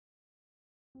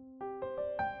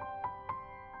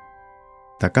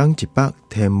逐天一百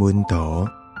天文图，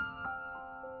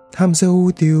探索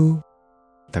宇宙。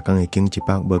逐天会经一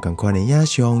百无同款的影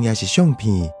像，也是相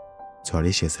片，带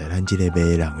你熟悉咱这个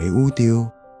迷人的宇宙。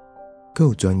更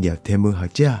有专业天文学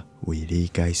者为你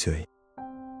解说。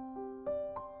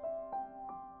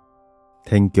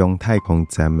天宫太空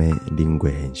站的凌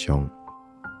月现象。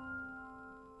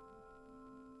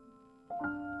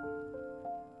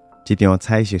一张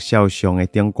彩色照相的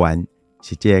顶悬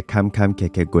是这个坎坎坷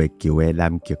坷月球的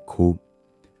南极区。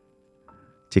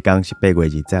这天是8月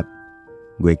20，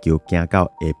月球行到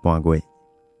下半月。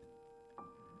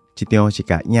这张是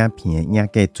甲影片的影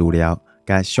格资料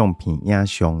甲相片影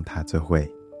像搭做伙。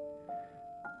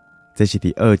这是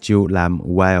伫澳洲南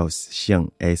Wales 省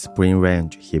的 Spring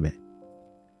Range 翕的，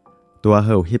拄好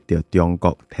有翕到中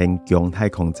国天宫太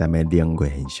空站的凌月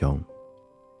现象。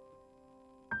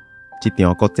这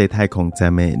张国际太空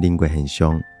站的凌月现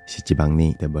象是1万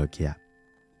年都无起啊，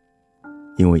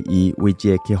因为伊为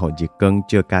这个去互日光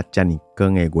照甲遮尔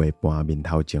光的月半面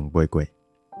头前飞过，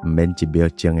毋免1秒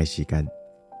钟的时间。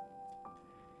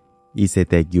伊说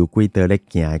地球轨道咧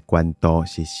行的高度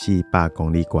是400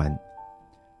公里高，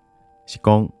是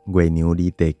讲月亮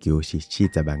离地球是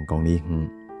40万公里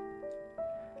远。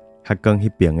黑光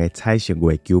迄边的彩色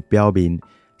月球表面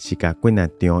是甲几若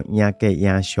张影格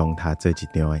影像搭做一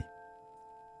张的。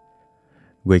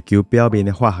月球表面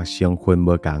的化学成分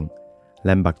无同，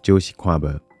咱目睭是看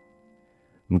无。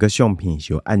毋过相片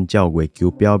是有按照月球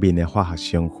表面的化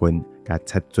学成分甲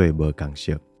插做无共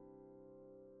色。